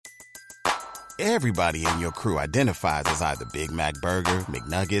Everybody in your crew identifies as either Big Mac Burger,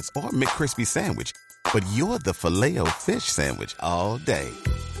 McNuggets, or McCrispy Sandwich. But you're the Filet-O-Fish Sandwich all day.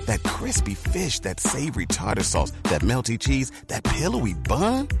 That crispy fish, that savory tartar sauce, that melty cheese, that pillowy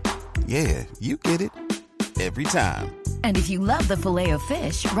bun. Yeah, you get it. Every time. And if you love the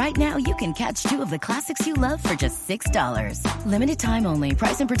Filet-O-Fish, right now you can catch two of the classics you love for just $6. Limited time only.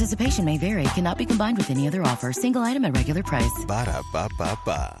 Price and participation may vary. Cannot be combined with any other offer. Single item at regular price.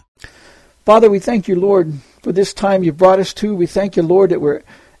 Ba-da-ba-ba-ba. Father, we thank you, Lord, for this time you've brought us to. We thank you, Lord, that we're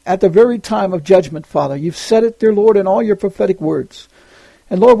at the very time of judgment, Father. You've said it, dear Lord, in all your prophetic words.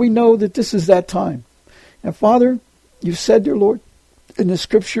 And Lord, we know that this is that time. And Father, you said, dear Lord, in the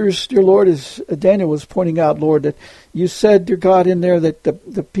scriptures, dear Lord, as Daniel was pointing out, Lord, that you said, dear God, in there that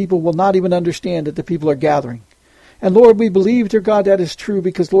the people will not even understand that the people are gathering. And Lord, we believe, dear God, that is true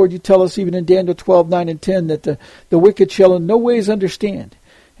because, Lord, you tell us even in Daniel 12, 9, and 10 that the wicked shall in no ways understand.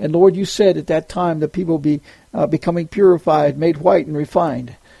 And Lord, you said at that time the people will be becoming purified, made white and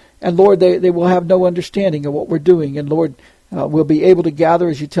refined. And Lord, they will have no understanding of what we're doing. And Lord, we'll be able to gather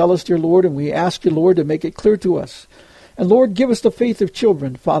as you tell us, dear Lord, and we ask you, Lord, to make it clear to us. And Lord, give us the faith of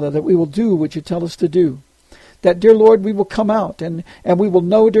children, Father, that we will do what you tell us to do. That, dear Lord, we will come out and we will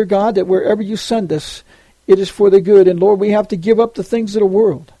know, dear God, that wherever you send us, it is for the good. And Lord, we have to give up the things of the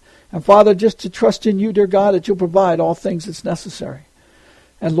world. And Father, just to trust in you, dear God, that you'll provide all things that's necessary.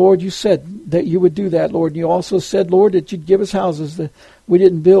 And Lord, you said that you would do that, Lord. And you also said, Lord, that you'd give us houses that we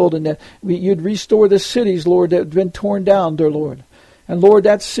didn't build and that you'd restore the cities, Lord, that had been torn down, dear Lord. And Lord,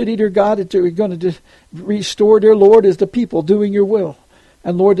 that city, dear God, that you're going to restore, dear Lord, is the people doing your will.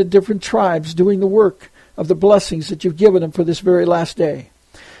 And Lord, the different tribes doing the work of the blessings that you've given them for this very last day.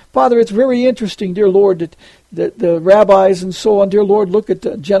 Father, it's very interesting, dear Lord, that the rabbis and so on, dear Lord, look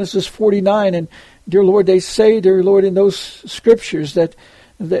at Genesis 49. And dear Lord, they say, dear Lord, in those scriptures that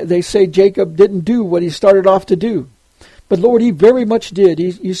they say Jacob didn't do what he started off to do. But Lord, he very much did.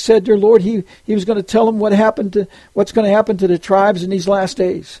 You said, dear Lord, he was going to tell them what's going to happen to the tribes in these last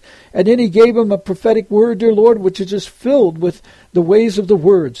days. And then he gave them a prophetic word, dear Lord, which is just filled with the ways of the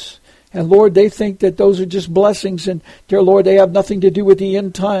words. And Lord, they think that those are just blessings. And dear Lord, they have nothing to do with the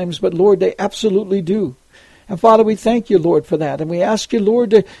end times. But Lord, they absolutely do. And Father, we thank you, Lord, for that. And we ask you, Lord,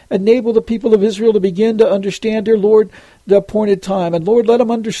 to enable the people of Israel to begin to understand, dear Lord, the appointed time. And Lord, let them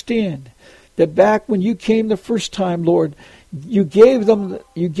understand that back when you came the first time, Lord, you gave them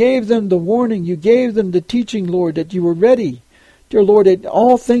the warning, you gave them the teaching, Lord, that you were ready. Dear Lord, that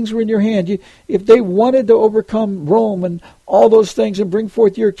all things were in your hand. If they wanted to overcome Rome and all those things and bring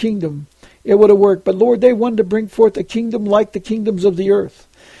forth your kingdom, it would have worked. But Lord, they wanted to bring forth a kingdom like the kingdoms of the earth.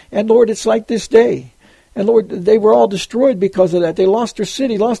 And Lord, it's like this day. And Lord, they were all destroyed because of that. They lost their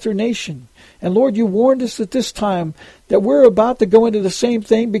city, lost their nation. And Lord, you warned us at this time that we're about to go into the same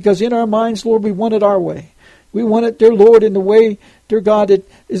thing because in our minds, Lord, we want it our way. We want it, dear Lord, in the way, dear God, that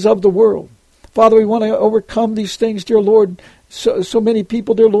is of the world. Father, we want to overcome these things, dear Lord. So many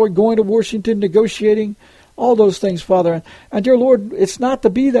people, dear Lord, going to Washington, negotiating, all those things, Father. And dear Lord, it's not to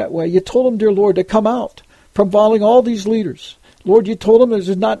be that way. You told them, dear Lord, to come out from following all these leaders. Lord, you told them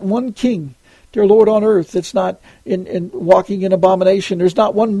there's not one king, dear Lord, on earth that's not in walking in abomination. There's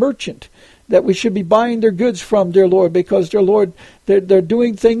not one merchant that we should be buying their goods from, dear Lord, because, dear Lord, they're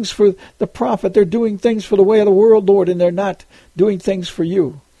doing things for the profit. They're doing things for the way of the world, Lord, and they're not doing things for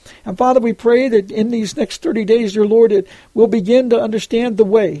you. And Father, we pray that in these next 30 days, dear Lord, that we'll begin to understand the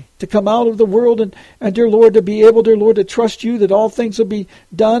way to come out of the world and dear Lord, to be able, dear Lord, to trust you that all things will be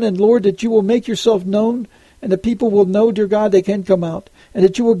done and, Lord, that you will make yourself known and the people will know, dear God, they can come out and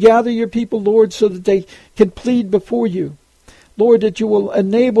that you will gather your people, Lord, so that they can plead before you. Lord, that you will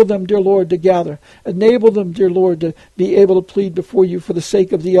enable them, dear Lord, to gather. Enable them, dear Lord, to be able to plead before you for the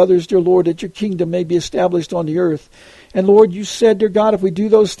sake of the others, dear Lord, that your kingdom may be established on the earth. And Lord, you said, dear God, if we do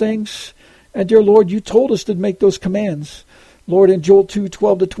those things, and dear Lord, you told us to make those commands, Lord, in Joel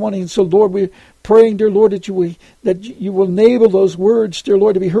 2:12-20. And so, Lord, we're praying, dear Lord, that you will enable those words, dear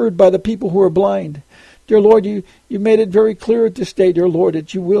Lord, to be heard by the people who are blind. Dear Lord, you made it very clear at this day, dear Lord,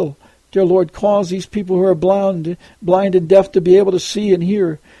 that you will, dear Lord, cause these people who are blind and deaf to be able to see and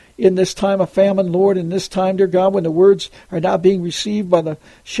hear in this time of famine, Lord, in this time, dear God, when the words are not being received by the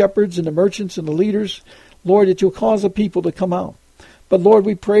shepherds and the merchants and the leaders, Lord, that you'll cause the people to come out. But Lord,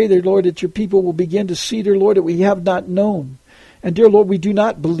 we pray, dear Lord, that your people will begin to see, dear Lord, that we have not known. And dear Lord, we do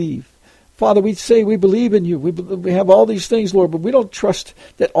not believe. Father, we say we believe in you. We have all these things, Lord, but we don't trust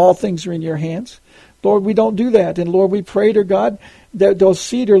that all things are in your hands. Lord, we don't do that. And Lord, we pray, dear God, that they'll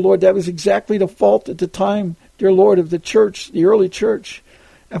see, dear Lord, that was exactly the fault at the time, dear Lord, of the church, the early church.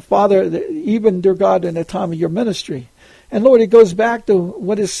 And Father, even, dear God, in the time of your ministry. And Lord, it goes back to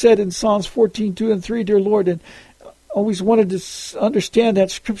what is said in Psalms 14, 2 and 3, dear Lord. And always wanted to understand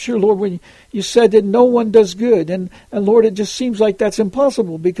that scripture, Lord, when you said that no one does good. And Lord, it just seems like that's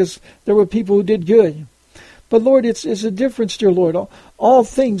impossible because there were people who did good. But Lord, it's a difference, dear Lord. All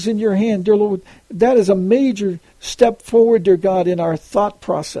things in your hand, dear Lord. That is a major step forward, dear God, in our thought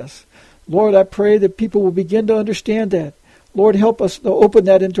process. Lord, I pray that people will begin to understand that. Lord, help us to open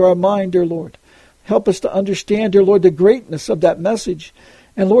that into our mind, dear Lord. Help us to understand, dear Lord, the greatness of that message.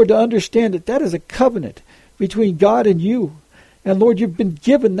 And Lord, to understand that that is a covenant between God and you. And Lord, you've been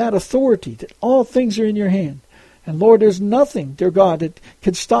given that authority, that all things are in your hand. And Lord, there's nothing, dear God, that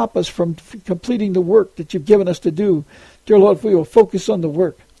can stop us from completing the work that you've given us to do. Dear Lord, if we will focus on the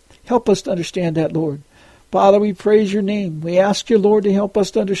work. Help us to understand that, Lord. Father, we praise your name. We ask you, Lord, to help us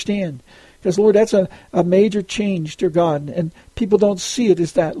to understand. Because, Lord, that's a major change, dear God. And people don't see it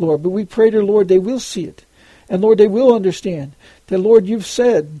as that, Lord. But we pray, dear Lord, they will see it. And, Lord, they will understand that, Lord, you've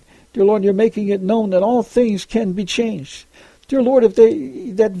said, dear Lord, you're making it known that all things can be changed. Dear Lord, if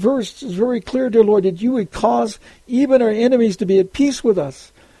that verse is very clear, dear Lord, that you would cause even our enemies to be at peace with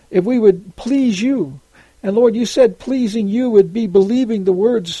us if we would please you. And, Lord, you said pleasing you would be believing the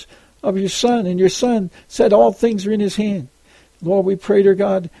words of your Son. And your Son said all things are in his hand. Lord, we pray, dear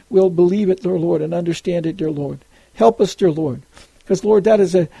God, we'll believe it, dear Lord, and understand it, dear Lord. Help us, dear Lord. Because, Lord, that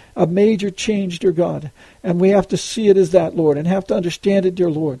is a major change, dear God. And we have to see it as that, Lord, and have to understand it, dear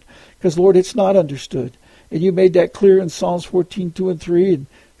Lord. Because, Lord, it's not understood. And you made that clear in Psalms 14, 2 and 3, and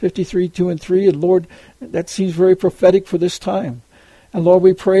 53, 2 and 3. And, Lord, that seems very prophetic for this time. And, Lord,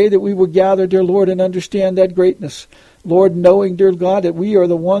 we pray that we will gather, dear Lord, and understand that greatness. Lord, knowing, dear God, that we are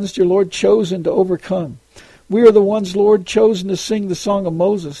the ones, dear Lord, chosen to overcome. We are the ones, Lord, chosen to sing the song of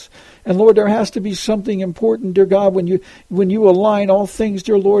Moses. And, Lord, there has to be something important, dear God, when you align all things,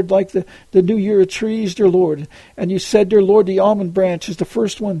 dear Lord, like the new year of trees, dear Lord. And you said, dear Lord, the almond branch is the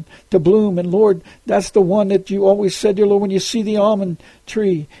first one to bloom. And, Lord, that's the one that you always said, dear Lord, when you see the almond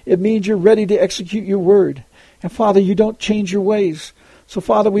tree, it means you're ready to execute your word. And, Father, you don't change your ways. So,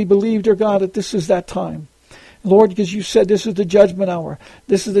 Father, we believe, dear God, that this is that time. Lord, because you said this is the judgment hour.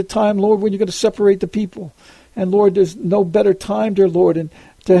 This is the time, Lord, when you're going to separate the people. And, Lord, there's no better time, dear Lord, and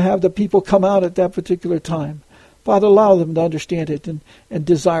to have the people come out at that particular time. Father, allow them to understand it and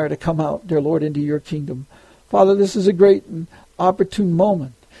desire to come out, dear Lord, into your kingdom. Father, this is a great and opportune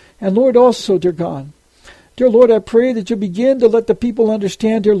moment. And, Lord, also, dear God, dear Lord, I pray that you begin to let the people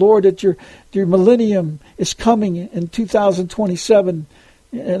understand, dear Lord, that your millennium is coming in 2027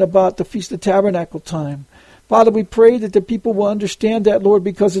 and about the Feast of Tabernacle time. Father, we pray that the people will understand that, Lord,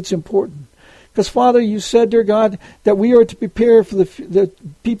 because it's important. Because, Father, you said, dear God, that we are to prepare for the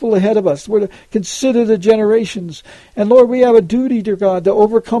people ahead of us. We're to consider the generations. And, Lord, we have a duty, dear God, to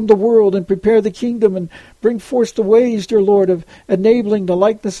overcome the world and prepare the kingdom and bring forth the ways, dear Lord, of enabling the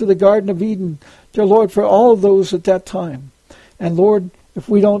likeness of the Garden of Eden, dear Lord, for all of those at that time. And, Lord, if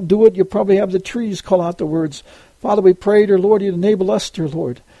we don't do it, you'll probably have the trees call out the words. Father, we pray, dear Lord, you'd enable us, dear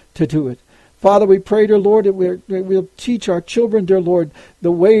Lord, to do it. Father, we pray, dear Lord, that we'll teach our children, dear Lord,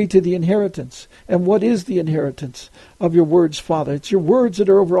 the way to the inheritance. And what is the inheritance of your words, Father? It's your words that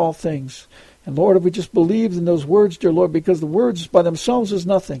are over all things. And, Lord, if we just believe in those words, dear Lord, because the words by themselves is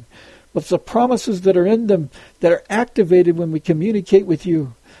nothing, but it's the promises that are in them that are activated when we communicate with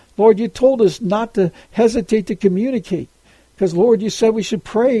you. Lord, you told us not to hesitate to communicate. Because, Lord, you said we should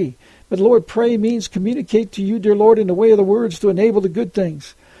pray. But, Lord, pray means communicate to you, dear Lord, in the way of the words to enable the good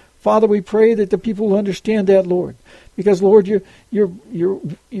things. Father, we pray that the people will understand that, Lord. Because, Lord, your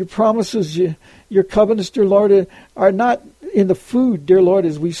promises, your covenants, dear Lord, are not in the food, dear Lord,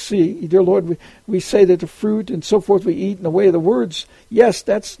 as we see. Dear Lord, we say that the fruit and so forth we eat in the way of the words. Yes,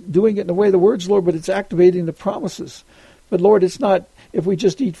 that's doing it in the way of the words, Lord, but it's activating the promises. But, Lord, it's not if we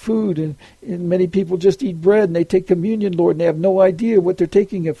just eat food, and many people just eat bread and they take communion, Lord, and they have no idea what they're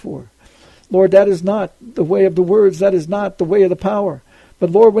taking it for. Lord, that is not the way of the words. That is not the way of the power. But,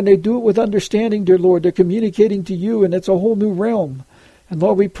 Lord, when they do it with understanding, dear Lord, they're communicating to you, and it's a whole new realm. And,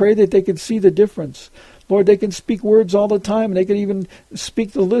 Lord, we pray that they can see the difference. Lord, they can speak words all the time, and they can even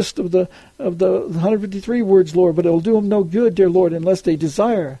speak the list of the 153 words, Lord, but it will do them no good, dear Lord, unless they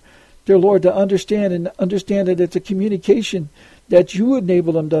desire, dear Lord, to understand that it's a communication that you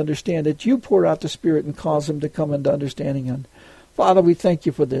enable them to understand, that you pour out the Spirit and cause them to come into understanding. And, Father, we thank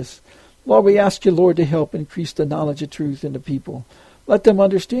you for this. Lord, we ask you, Lord, to help increase the knowledge of truth in the people. Let them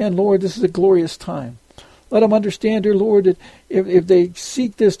understand, Lord, this is a glorious time. Let them understand, dear Lord, that if they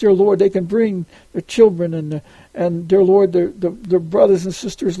seek this, dear Lord, they can bring their children and dear Lord, their brothers and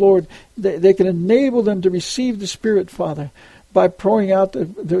sisters, Lord. They can enable them to receive the Spirit, Father, by pouring out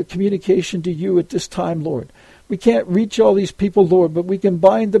the communication to you at this time, Lord. We can't reach all these people, Lord, but we can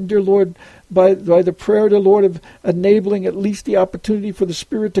bind them, dear Lord, by the prayer, dear Lord, of enabling at least the opportunity for the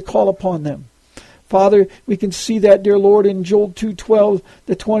Spirit to call upon them. Father, we can see that, dear Lord, in Joel 2:12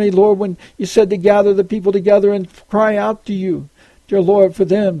 to 20, Lord, when you said to gather the people together and cry out to you, dear Lord, for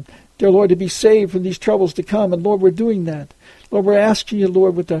them, dear Lord, to be saved from these troubles to come. And Lord, we're doing that. Lord, we're asking you,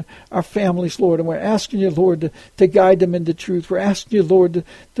 Lord, with our families, Lord, and we're asking you, Lord, to guide them into truth. We're asking you, Lord,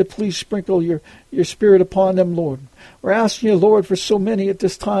 to please sprinkle your Spirit upon them, Lord. We're asking you, Lord, for so many at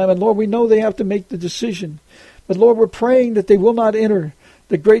this time. And Lord, we know they have to make the decision. But Lord, we're praying that they will not enter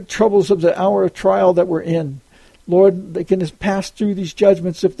the great troubles of the hour of trial that we're in. Lord, they can pass through these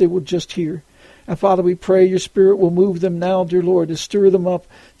judgments if they will just hear. And Father, we pray your Spirit will move them now, dear Lord, to stir them up,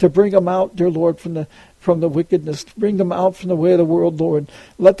 to bring them out, dear Lord, from the wickedness, to bring them out from the way of the world, Lord.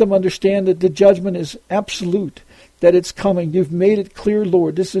 Let them understand that the judgment is absolute, that it's coming. You've made it clear,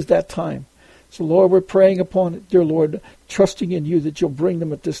 Lord. This is that time. So, Lord, we're praying upon it, dear Lord, trusting in you that you'll bring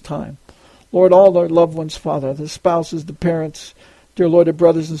them at this time. Lord, all our loved ones, Father, the spouses, the parents, dear Lord, the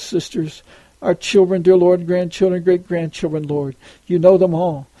brothers and sisters, our children, dear Lord, grandchildren, great-grandchildren, Lord. You know them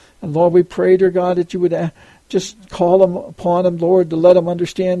all. And Lord, we pray, dear God, that you would just call them upon them, Lord, to let them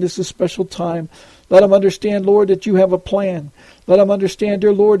understand this is a special time. Let them understand, Lord, that you have a plan. Let them understand,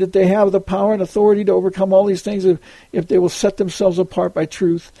 dear Lord, that they have the power and authority to overcome all these things if they will set themselves apart by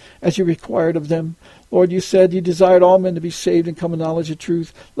truth as you required of them. Lord, you said you desired all men to be saved and come in knowledge of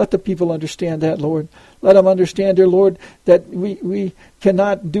truth. Let the people understand that, Lord. Let them understand, dear Lord, that we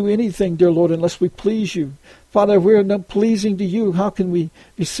cannot do anything, dear Lord, unless we please you. Father, if we're not pleasing to you, how can we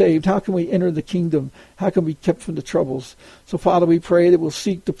be saved? How can we enter the kingdom? How can we be kept from the troubles? So, Father, we pray that we'll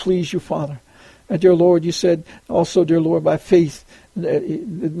seek to please you, Father. And, dear Lord, you said also, dear Lord, by faith,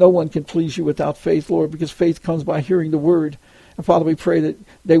 no one can please you without faith, Lord, because faith comes by hearing the word. And, Father, we pray that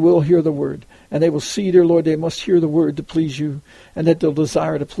they will hear the word. And they will see, dear Lord, they must hear the word to please you, and that they'll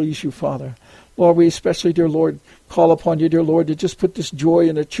desire to please you, Father. Lord, we especially, dear Lord, call upon you, dear Lord, to just put this joy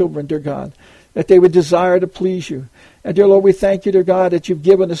in the children, dear God, that they would desire to please you. And, dear Lord, we thank you, dear God, that you've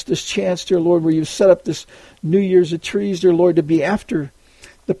given us this chance, dear Lord, where you've set up this New Year's of trees, dear Lord, to be after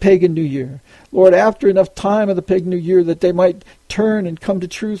the pagan New Year. Lord, after enough time of the pagan New Year that they might turn and come to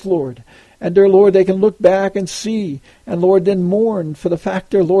truth, Lord. And, dear Lord, they can look back and see, and, Lord, then mourn for the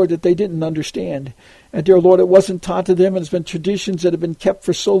fact, dear Lord, that they didn't understand. And, dear Lord, it wasn't taught to them, and it's been traditions that have been kept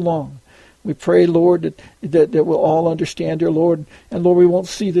for so long. We pray, Lord, that we'll all understand, dear Lord. And, Lord, we won't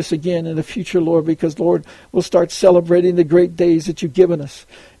see this again in the future, Lord, because, Lord, we'll start celebrating the great days that you've given us.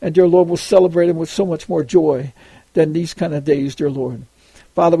 And, dear Lord, we'll celebrate them with so much more joy than these kind of days, dear Lord.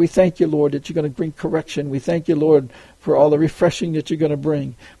 Father, we thank you, Lord, that you're going to bring correction. We thank you, Lord, for all the refreshing that you're going to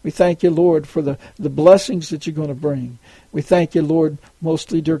bring. We thank you, Lord, for the blessings that you're going to bring. We thank you, Lord,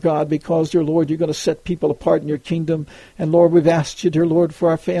 mostly, dear God, because, dear Lord, you're going to set people apart in your kingdom. And, Lord, we've asked you, dear Lord, for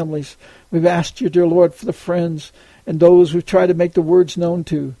our families. We've asked you, dear Lord, for the friends and those we've tried to make the words known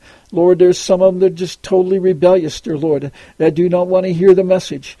to. Lord, there's some of them that are just totally rebellious, dear Lord, that do not want to hear the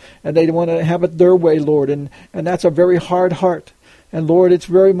message. And they want to have it their way, Lord. And that's a very hard heart. And, Lord, it's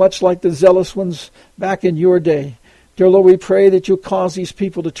very much like the zealous ones back in your day. Dear Lord, we pray that you'll cause these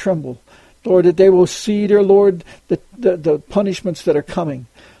people to tremble. Lord, that they will see, dear Lord, the punishments that are coming.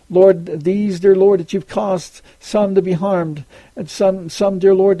 Lord, these, dear Lord, that you've caused some to be harmed, and some,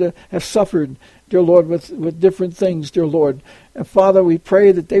 dear Lord, to have suffered, dear Lord, with different things, dear Lord. And, Father, we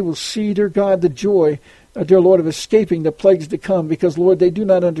pray that they will see, dear God, the joy, dear Lord, of escaping the plagues to come, because, Lord, they do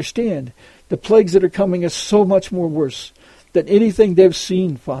not understand. The plagues that are coming are so much more worse than anything they've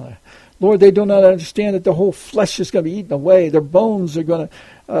seen, Father. Lord, they do not understand that the whole flesh is going to be eaten away. Their bones are going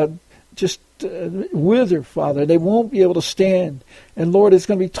to just wither, Father. They won't be able to stand. And, Lord, it's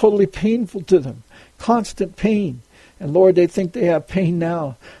going to be totally painful to them. Constant pain. And, Lord, they think they have pain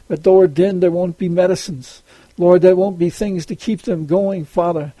now. But, Lord, then there won't be medicines. Lord, there won't be things to keep them going,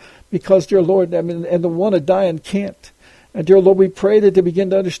 Father. Because, dear Lord, and they want to die and can't. And, dear Lord, we pray that they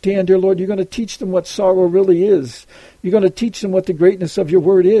begin to understand, dear Lord, you're going to teach them what sorrow really is. You're going to teach them what the greatness of your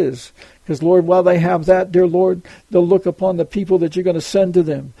word is. Because, Lord, while they have that, dear Lord, they'll look upon the people that you're going to send to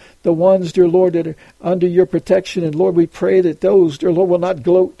them. The ones, dear Lord, that are under your protection. And, Lord, we pray that those, dear Lord, will not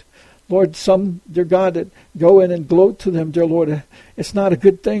gloat. Lord, some, dear God, that go in and gloat to them, dear Lord, it's not a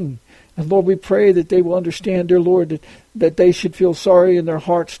good thing. And, Lord, we pray that they will understand, dear Lord, that they should feel sorry in their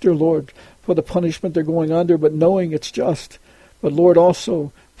hearts, dear Lord, for the punishment they're going under, but knowing it's just. But, Lord,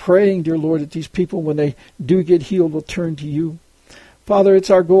 also praying, dear Lord, that these people, when they do get healed, will turn to you. Father, it's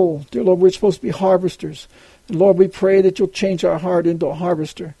our goal. Dear Lord, we're supposed to be harvesters. And, Lord, we pray that you'll change our heart into a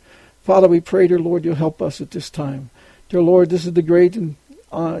harvester. Father, we pray, dear Lord, you'll help us at this time. Dear Lord, this is the great and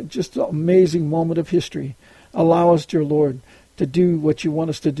just amazing moment of history. allow us, dear Lord, to do what you want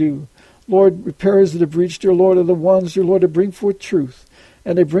us to do. Lord, repairers that have reached, dear Lord, are the ones, dear Lord, to bring forth truth.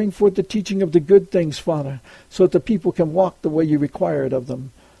 And they bring forth the teaching of the good things, Father, so that the people can walk the way you require it of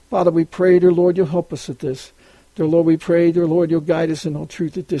them. Father, we pray, dear Lord, you'll help us at this. Dear Lord, we pray, dear Lord, you'll guide us in all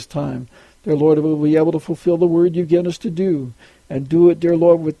truth at this time. Dear Lord, we'll be able to fulfill the word you've given us to do. And do it, dear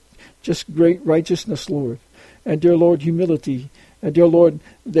Lord, with just great righteousness, Lord. And, dear Lord, humility. And, dear Lord,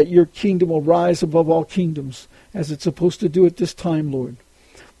 that your kingdom will rise above all kingdoms, as it's supposed to do at this time, Lord.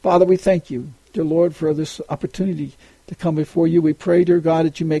 Father, we thank you, dear Lord, for this opportunity to come before you. We pray, dear God,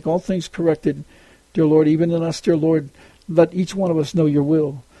 that you make all things corrected, dear Lord, even in us, dear Lord. Let each one of us know your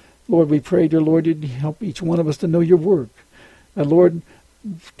will. Lord, we pray, dear Lord, you'd help each one of us to know your work. And Lord,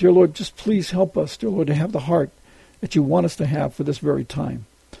 dear Lord, just please help us, dear Lord, to have the heart that you want us to have for this very time.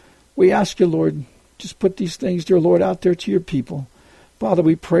 We ask you, Lord, just put these things, dear Lord, out there to your people. Father,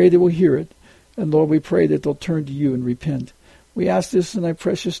 we pray they will hear it. And Lord, we pray that they'll turn to you and repent. We ask this in thy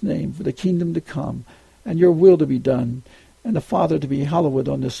precious name, for the kingdom to come, and your will to be done, and the Father to be hallowed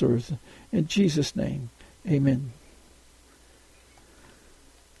on this earth. In Jesus' name, amen.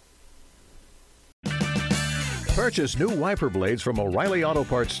 Purchase new wiper blades from O'Reilly Auto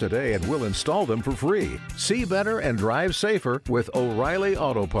Parts today and we'll install them for free. See better and drive safer with O'Reilly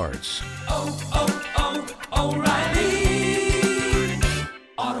Auto Parts. Oh, oh, oh, O'Reilly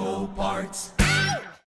Auto Parts.